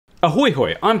Ahoy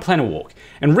hoy, I'm Plannerwalk,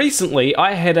 and recently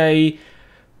I had a,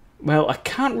 well, I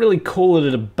can't really call it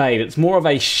a debate, it's more of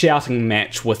a shouting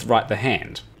match with Right the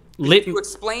Hand. If you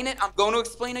explain it, I'm going to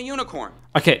explain a unicorn.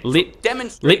 Okay,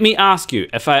 Demonstrate. let me ask you,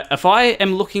 if I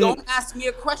am looking... Don't ask me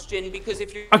a question, because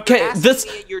if you're okay, asking this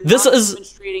me, you're this not is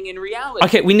demonstrating in reality.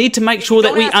 Okay, we need to make sure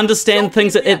that we understand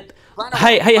things that it...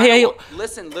 Hey,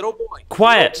 listen, little boy.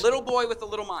 Quiet. Little boy with a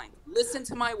little mind. Listen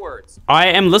to my words. I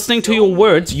am listening to your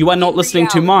words, you are not listening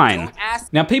to mine.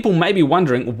 Now people may be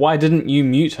wondering, why didn't you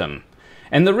mute him?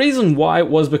 And the reason why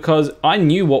was because I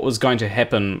knew what was going to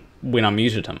happen when I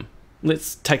muted him.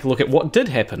 Let's take a look at what did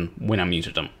happen when I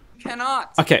muted him. You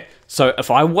cannot. Okay, so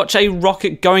if I watch a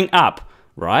rocket going up,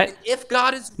 right? And if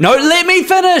God is real, no, let me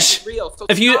finish! Real, so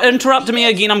if you interrupt me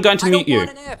again, I'm going to mute you.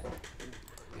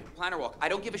 Plannerwalk, I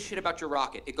don't give a shit about your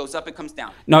rocket. It goes up, it comes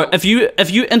down. No, if you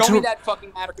Show me that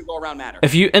fucking matter to go around matter.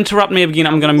 If you interrupt me again,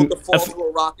 I'm gonna...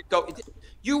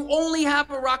 You only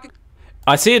have a rocket...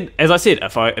 As I said,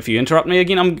 if you interrupt me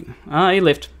again, he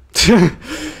left.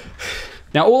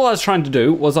 Now all I was trying to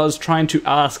do was I was trying to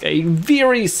ask a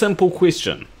very simple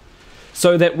question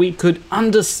so that we could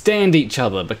understand each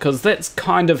other, because that's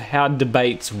kind of how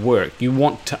debates work. You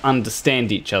want to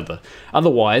understand each other,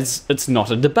 otherwise it's not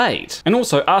a debate. And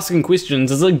also asking questions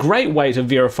is a great way to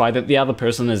verify that the other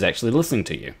person is actually listening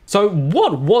to you. So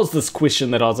what was this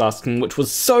question that I was asking which was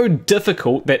so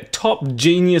difficult that top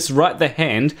genius Right the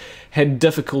Hand had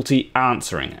difficulty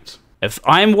answering it? If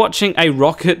I'm watching a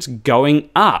rocket going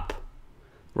up,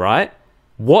 right,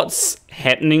 what's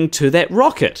happening to that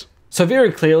rocket? So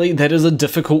very clearly that is a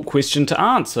difficult question to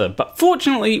answer, but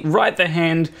fortunately Right the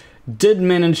Hand did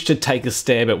manage to take a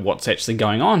stab at what's actually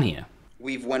going on here.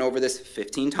 We've went over this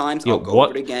 15 times. I'll go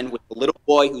over it again with the little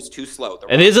boy who's too slow.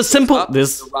 It is a simple...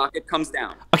 The rocket comes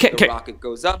down. The rocket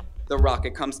goes up, the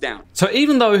rocket comes down. So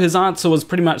even though his answer was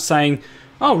pretty much saying,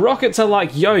 oh, rockets are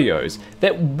like yo-yos,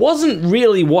 that wasn't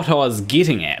really what I was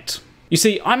getting at. You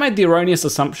see, I made the erroneous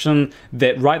assumption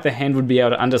that Right the Hand would be able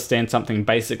to understand something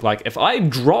basic like, if I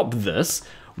drop this,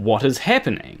 what is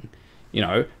happening? You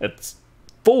know, it's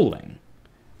falling.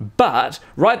 But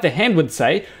Right the Hand would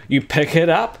say, you pick it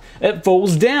up, it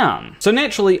falls down. So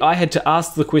naturally I had to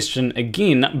ask the question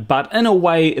again, but in a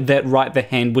way that Right the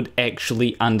Hand would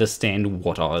actually understand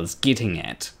what I was getting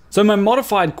at. So my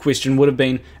modified question would have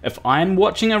been, if I'm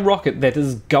watching a rocket that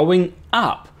is going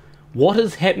up, what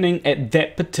is happening at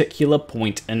that particular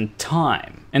point in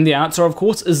time? And the answer, of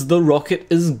course, is the rocket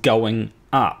is going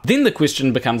up. Then the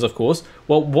question becomes, of course,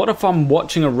 well, what if I'm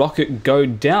watching a rocket go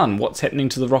down? What's happening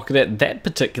to the rocket at that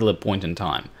particular point in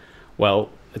time? Well,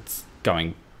 it's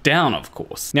going down, of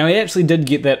course. Now, he actually did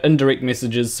get that indirect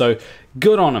messages, so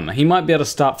good on him. He might be able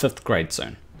to start 5th grade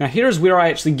soon. Now, here is where I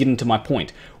actually get into my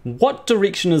point. What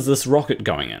direction is this rocket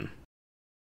going in?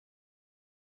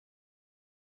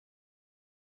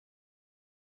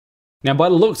 Now by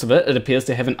the looks of it, it appears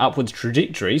to have an upwards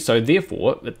trajectory, so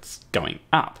therefore it's going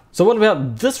up. So what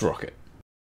about this rocket?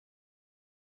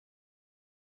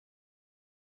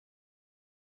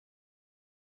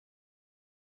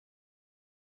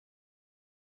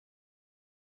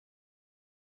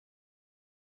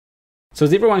 So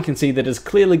as everyone can see, that is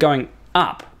clearly going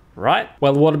up, right?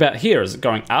 Well, what about here? Is it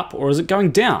going up or is it going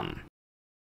down?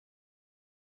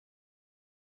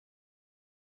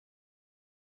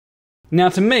 Now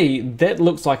to me, that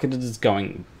looks like it is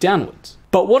going downwards.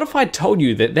 But what if I told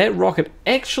you that that rocket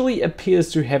actually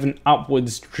appears to have an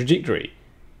upwards trajectory?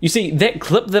 You see, that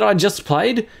clip that I just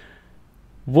played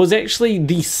was actually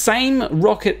the same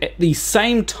rocket at the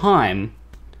same time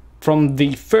from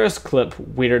the first clip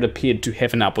where it appeared to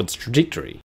have an upwards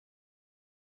trajectory.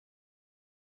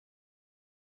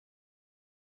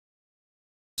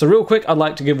 So real quick, I'd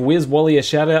like to give Where's Wally a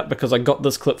shout out because I got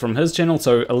this clip from his channel,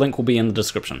 so a link will be in the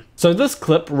description. So this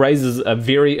clip raises a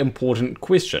very important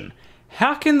question.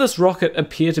 How can this rocket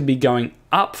appear to be going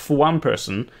up for one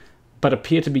person, but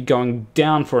appear to be going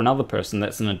down for another person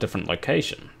that's in a different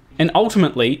location? And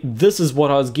ultimately, this is what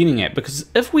I was getting at, because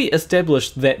if we establish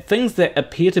that things that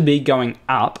appear to be going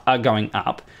up are going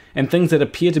up, and things that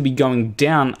appear to be going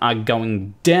down are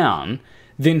going down,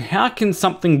 then how can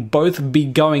something both be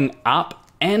going up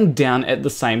and down at the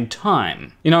same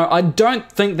time? You know, I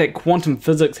don't think that quantum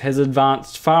physics has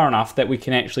advanced far enough that we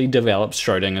can actually develop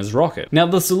Schrodinger's rocket. Now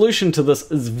the solution to this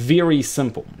is very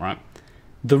simple, right?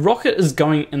 The rocket is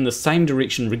going in the same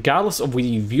direction regardless of where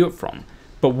you view it from,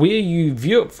 but where you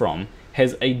view it from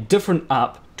has a different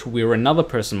up to where another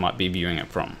person might be viewing it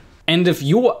from. And if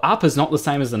your up is not the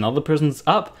same as another person's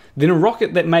up, then a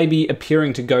rocket that may be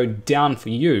appearing to go down for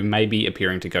you may be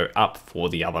appearing to go up for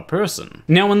the other person.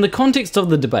 Now in the context of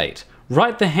the debate,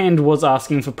 Right the Hand was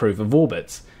asking for proof of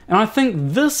orbits, And I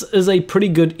think this is a pretty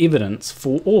good evidence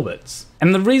for orbits.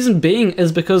 And the reason being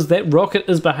is because that rocket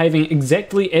is behaving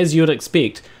exactly as you'd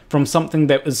expect from something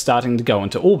that is starting to go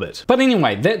into orbit. But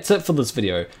anyway, that's it for this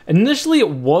video. Initially it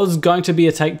was going to be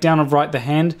a takedown of Right the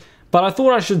Hand, but I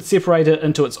thought I should separate it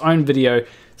into its own video,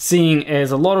 seeing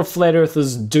as a lot of flat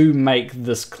earthers do make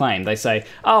this claim. They say,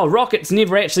 oh, rockets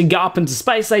never actually go up into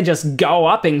space, they just go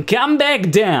up and come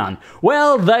back down.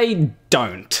 Well, they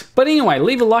don't. But anyway,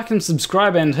 leave a like and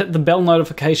subscribe and hit the bell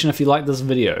notification if you like this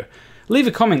video. Leave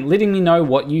a comment letting me know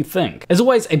what you think. As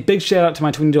always, a big shout out to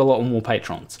my $20 or more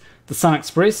patrons.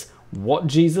 TheSunExpress, What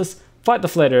Jesus, Fight the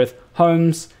Flat Earth,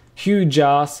 Holmes, Hugh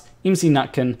Jarsz,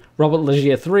 M.C.Nutkin, Robert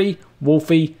Legere III,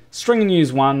 Wolfie, Stringer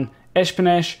News 1,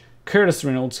 Ashpanash,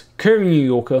 Reynolds, Curvy New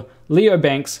Yorker, Leo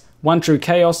Banks,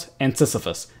 OneTrueChaos, and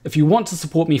Syssiphus. If you want to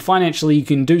support me financially, you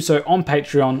can do so on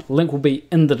Patreon, link will be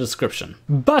in the description.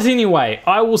 But anyway,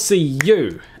 I will see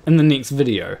you in the next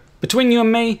video. Between you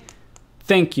and me,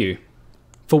 thank you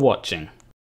for watching.